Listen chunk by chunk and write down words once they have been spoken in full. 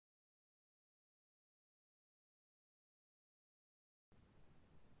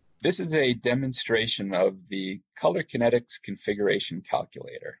This is a demonstration of the Color Kinetics configuration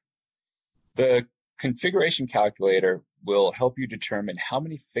calculator. The configuration calculator will help you determine how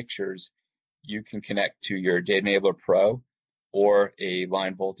many fixtures you can connect to your Data Enabler Pro or a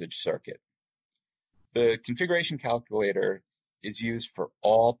line voltage circuit. The configuration calculator is used for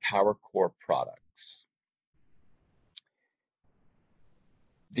all PowerCore products.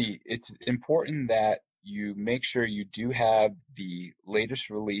 It's important that you make sure you do have the latest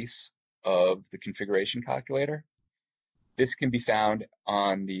release of the configuration calculator. This can be found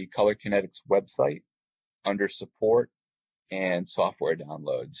on the Color Kinetics website under support and software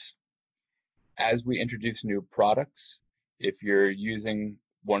downloads. As we introduce new products, if you're using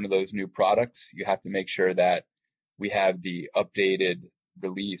one of those new products, you have to make sure that we have the updated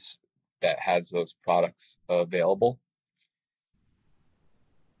release that has those products available.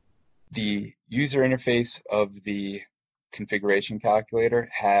 The user interface of the configuration calculator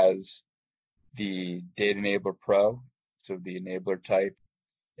has the Data Enabler Pro, so the enabler type.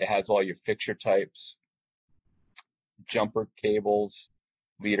 It has all your fixture types, jumper cables,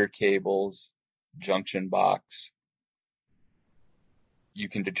 leader cables, junction box. You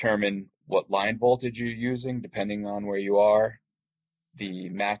can determine what line voltage you're using depending on where you are, the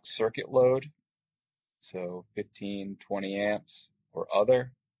max circuit load, so 15, 20 amps or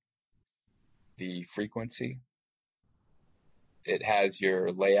other, the frequency. It has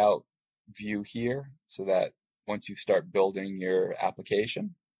your layout view here so that once you start building your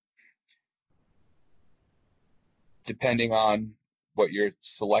application, depending on what you're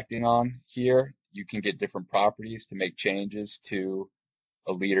selecting on here, you can get different properties to make changes to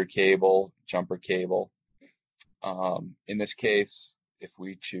a leader cable, jumper cable. In this case, if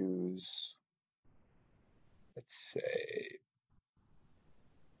we choose, let's say,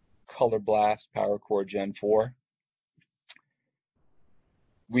 Color Blast PowerCore Gen 4,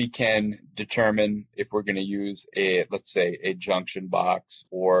 we can determine if we're going to use let's say, a junction box,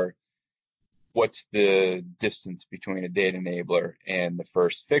 or what's the distance between a data enabler and the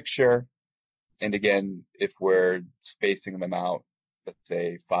first fixture. And again, if we're spacing them out, let's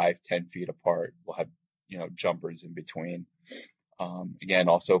say 5-10 feet apart, we'll have jumpers in between. Again,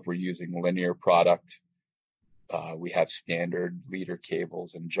 also if we're using linear product, we have standard leader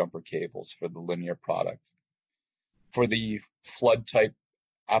cables and jumper cables for the linear product. For the flood type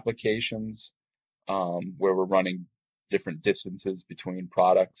applications, where we're running different distances between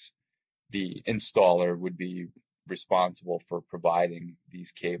products, the installer would be responsible for providing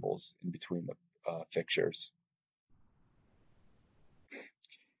these cables in between the fixtures.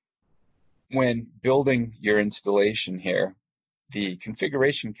 When building your installation here, the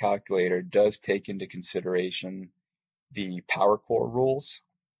configuration calculator does take into consideration the PowerCore rules.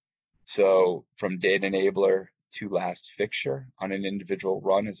 So from data enabler to last fixture on an individual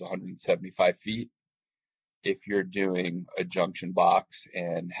run is 175 feet. If you're doing a junction box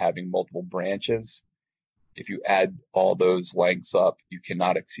and having multiple branches, if you add all those lengths up, you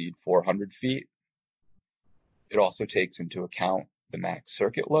cannot exceed 400 feet. It also takes into account the max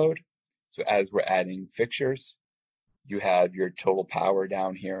circuit load. So as we're adding fixtures, you have your total power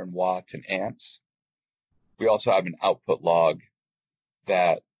down here in watts and amps. We also have an output log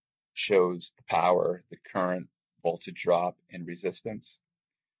that shows the power, the current, voltage drop, and resistance.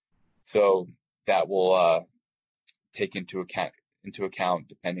 So that will take into account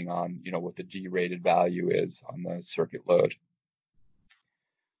depending on what the derated value is on the circuit load.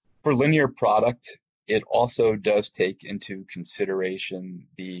 For linear product, it also does take into consideration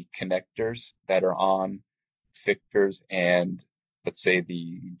the connectors that are on fixtures and, let's say,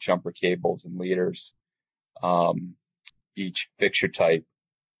 the jumper cables and leaders. Each fixture type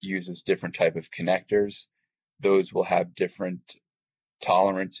uses different type of connectors. Those will have different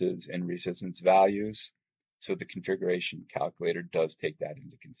tolerances and resistance values. So the configuration calculator does take that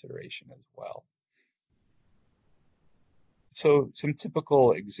into consideration as well. So some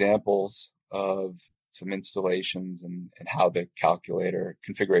typical examples of some installations and how the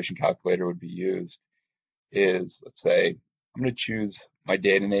configuration calculator would be used is, let's say, I'm going to choose my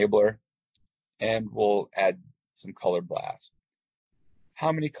data enabler and we'll add some color blast.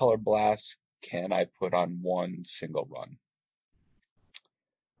 How many color blasts can I put on one single run?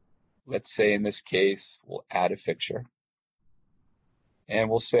 Let's say in this case, we'll add a fixture. And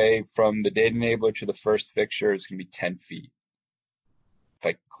we'll say from the data enabler to the first fixture is going to be 10 feet. If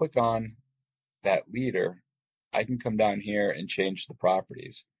I click on that leader, I can come down here and change the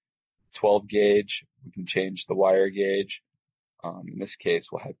properties. 12 gauge, we can change the wire gauge. In this case,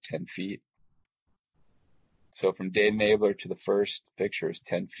 we'll have 10 feet. So from data enabler to the first fixture is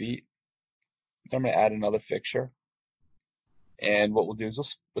 10 feet. I'm going to add another fixture. And what we'll do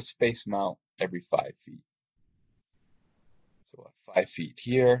is we'll space them out every 5 feet. So we'll have 5 feet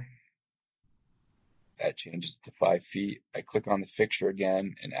here. That changes to 5 feet. I click on the fixture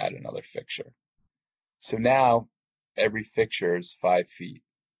again and add another fixture. So now every fixture is 5 feet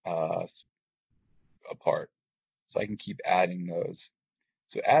apart. So I can keep adding those.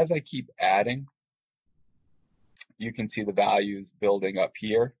 So as I keep adding, you can see the values building up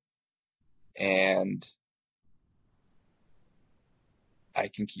here, and I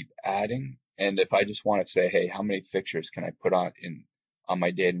can keep adding. And if I just want to say, hey, how many fixtures can I put on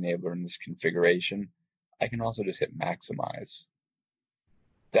my data enabler in this configuration, I can also just hit maximize.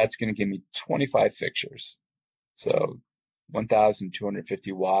 That's going to give me 25 fixtures. So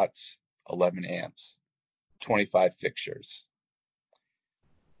 1,250 watts, 11 amps, 25 fixtures.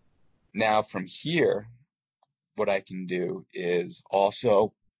 Now from here, what I can do is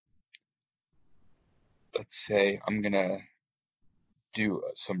also, let's say I'm going to do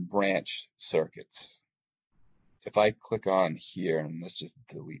some branch circuits. If I click on here, and let's just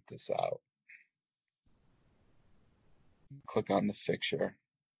delete this out, click on the fixture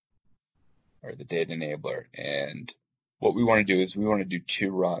or the data enabler, and what we want to do is we want to do 2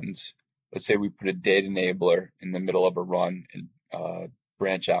 runs. Let's say we put a data enabler in the middle of a run and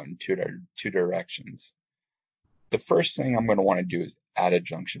branch out in two directions. The first thing I'm going to want to do is add a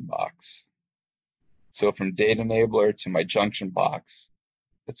junction box. So from data enabler to my junction box,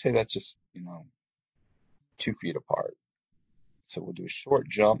 let's say that's just 2 feet apart. So we'll do a short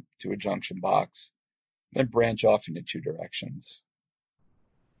jump to a junction box, then branch off into 2 directions.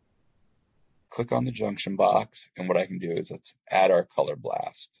 Click on the junction box, and what I can do is let's add our color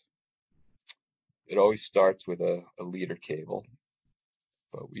blast. It always starts with a leader cable,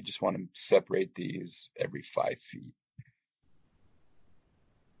 but we just want to separate these every 5 feet.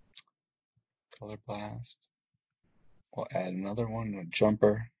 Color blast. We'll add another one, a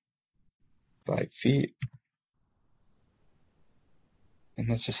jumper, 5 feet. And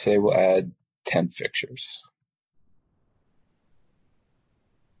let's just say we'll add 10 fixtures,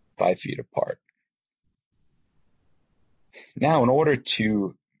 5 feet apart. Now, in order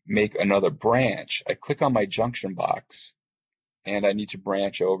to make another branch, I click on my junction box, and I need to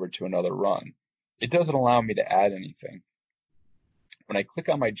branch over to another run. It doesn't allow me to add anything. When I click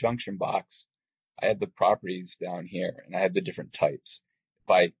on my junction box, I have the properties down here, and I have the different types.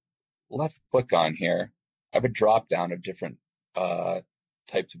 If I left click on here, I have a drop down of different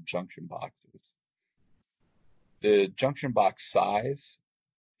types of junction boxes. The junction box size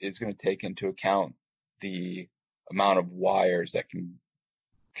is going to take into account the amount of wires that can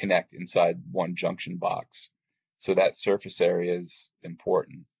connect inside one junction box. So that surface area is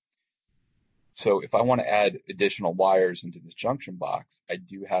important. So if I want to add additional wires into this junction box, I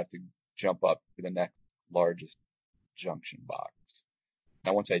do have to jump up to the next largest junction box.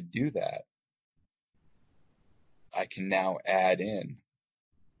 Now, once I do that, I can now add in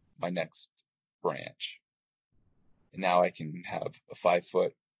my next branch. And now I can have a 5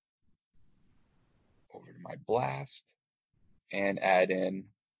 foot over to my blast and add in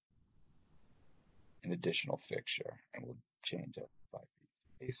an additional fixture. And we'll change up 5 feet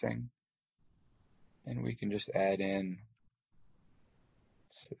spacing. And we can just add in,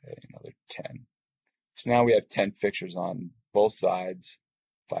 say, another 10. So now we have 10 fixtures on both sides,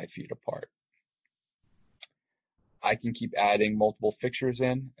 5 feet apart. I can keep adding multiple fixtures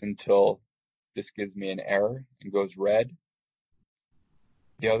in until this gives me an error and goes red.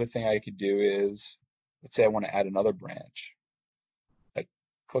 The other thing I could do is, let's say I want to add another branch. I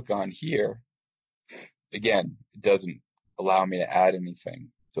click on here. Again, it doesn't allow me to add anything.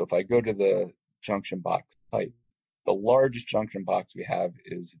 So if I go to the junction box type, the largest junction box we have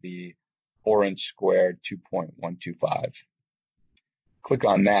is the 4-inch square 2.125. Click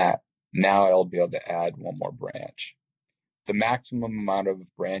on that. Now I'll be able to add one more branch. The maximum amount of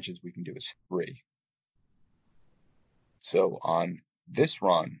branches we can do is 3. So on this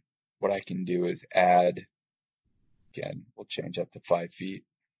run, what I can do is add, again, we'll change up to 5 feet.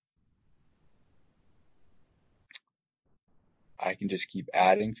 I can just keep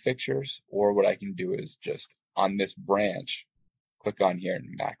adding fixtures, or what I can do is just on this branch, click on here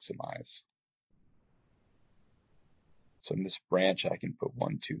and maximize. So in this branch, I can put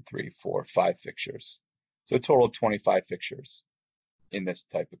 1, 2, 3, 4, 5 fixtures. So a total of 25 fixtures in this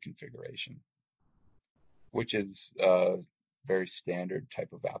type of configuration, which is a very standard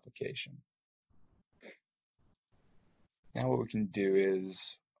type of application. Now what we can do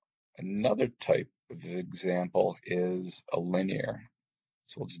is, another type of example is a linear.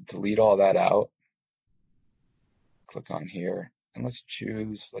 So we'll just delete all that out, click on here, and let's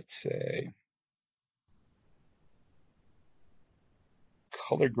choose, let's say,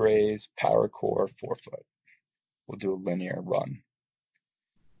 color grays, power core, 4 foot. We'll do a linear run.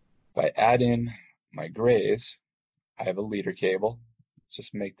 If I add in my grays, I have a leader cable. Let's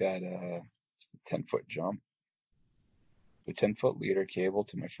just make that a 10-foot jump. A 10-foot leader cable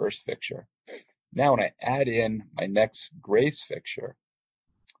to my first fixture. Now when I add in my next grays fixture,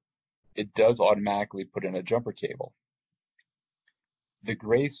 it does automatically put in a jumper cable. The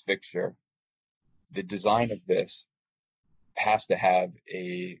grays fixture, the design of this has to have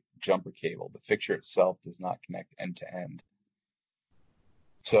a jumper cable. The fixture itself does not connect end to end.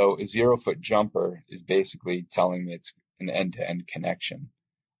 So a 0-foot jumper is basically telling me it's an end-to-end connection.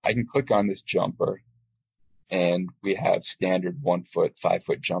 I can click on this jumper and we have standard 1-foot,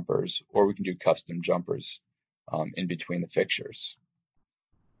 5-foot jumpers, or we can do custom jumpers in between the fixtures.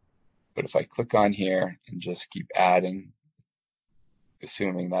 But if I click on here and just keep adding,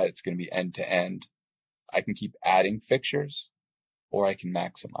 assuming that it's going to be end to end, I can keep adding fixtures or I can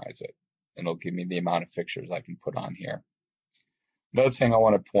maximize it, and it'll give me the amount of fixtures I can put on here. Another thing I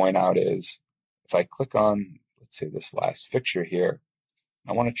want to point out is if I click on, let's say, this last fixture here,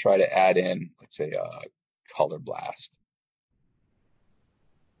 I want to try to add in, let's say, a color blast.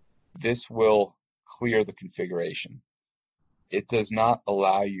 This will clear the configuration. It does not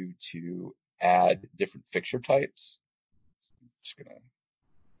allow you to add different fixture types. I'm just going to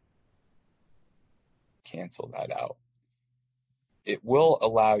cancel that out. It will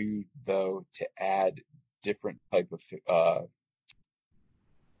allow you, though, to add different type of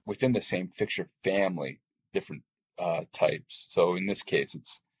within the same fixture family, different types. So in this case,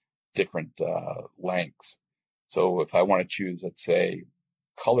 it's different lengths. So if I want to choose, let's say,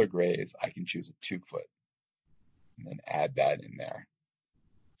 color grays, I can choose a 2-foot and then add that in there.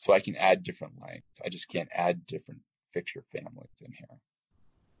 So I can add different lengths. I just can't add different fixture families in here.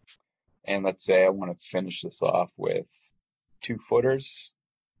 And let's say I want to finish this off with 2-footers.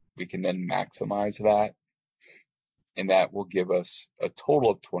 We can then maximize that. And that will give us a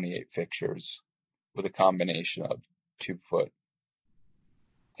total of 28 fixtures with a combination of 2-foot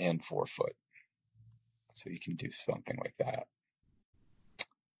and 4-foot. So you can do something like that.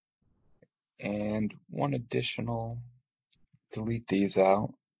 And one additional, delete these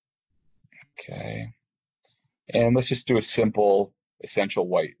out. Okay. And let's just do a simple essential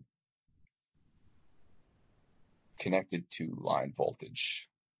white connected to line voltage.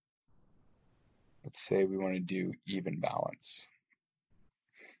 Let's say we want to do even balance.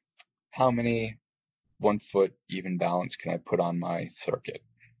 How many 1-foot even balance can I put on my circuit?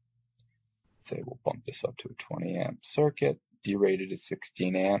 Let's say we'll bump this up to a 20 amp circuit, derated at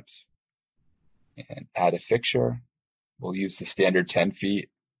 16 amps, and add a fixture. We'll use the standard 10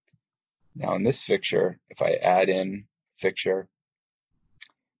 feet. Now in this fixture, if I add in fixture,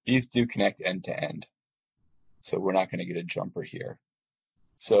 these do connect end to end. So we're not going to get a jumper here.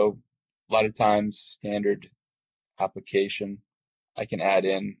 So a lot of times, standard application, I can add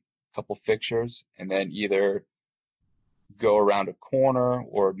in a couple fixtures and then either go around a corner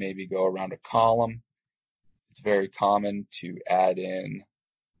or maybe go around a column. It's very common to add in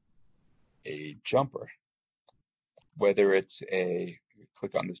a jumper, whether it's a,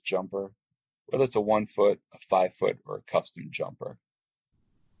 click on this jumper, whether it's a 1-foot, a 5-foot, or a custom jumper.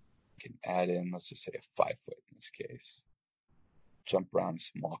 You can add in, let's just say a 5-foot in this case. Jump around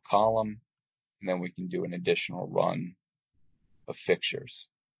a small column, and then we can do an additional run of fixtures.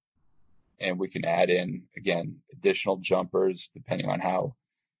 And we can add in, again, additional jumpers depending on how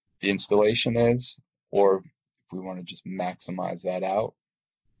the installation is, or if we want to just maximize that out,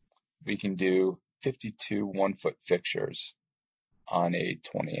 we can do 52 1-foot fixtures on a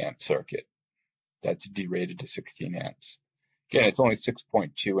 20 amp circuit. That's derated to 16 amps. Again, it's only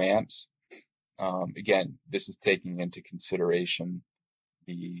 6.2 amps. Again, this is taking into consideration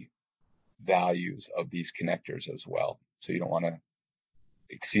the values of these connectors as well. So you don't want to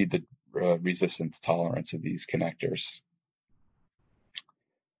exceed the resistance tolerance of these connectors.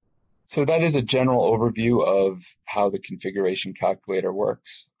 So that is a general overview of how the configuration calculator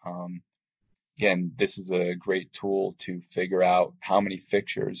works. Again, this is a great tool to figure out how many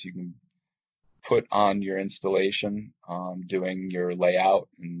fixtures you can put on your installation, doing your layout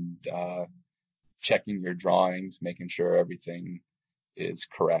and checking your drawings, making sure everything is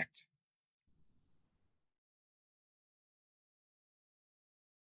correct.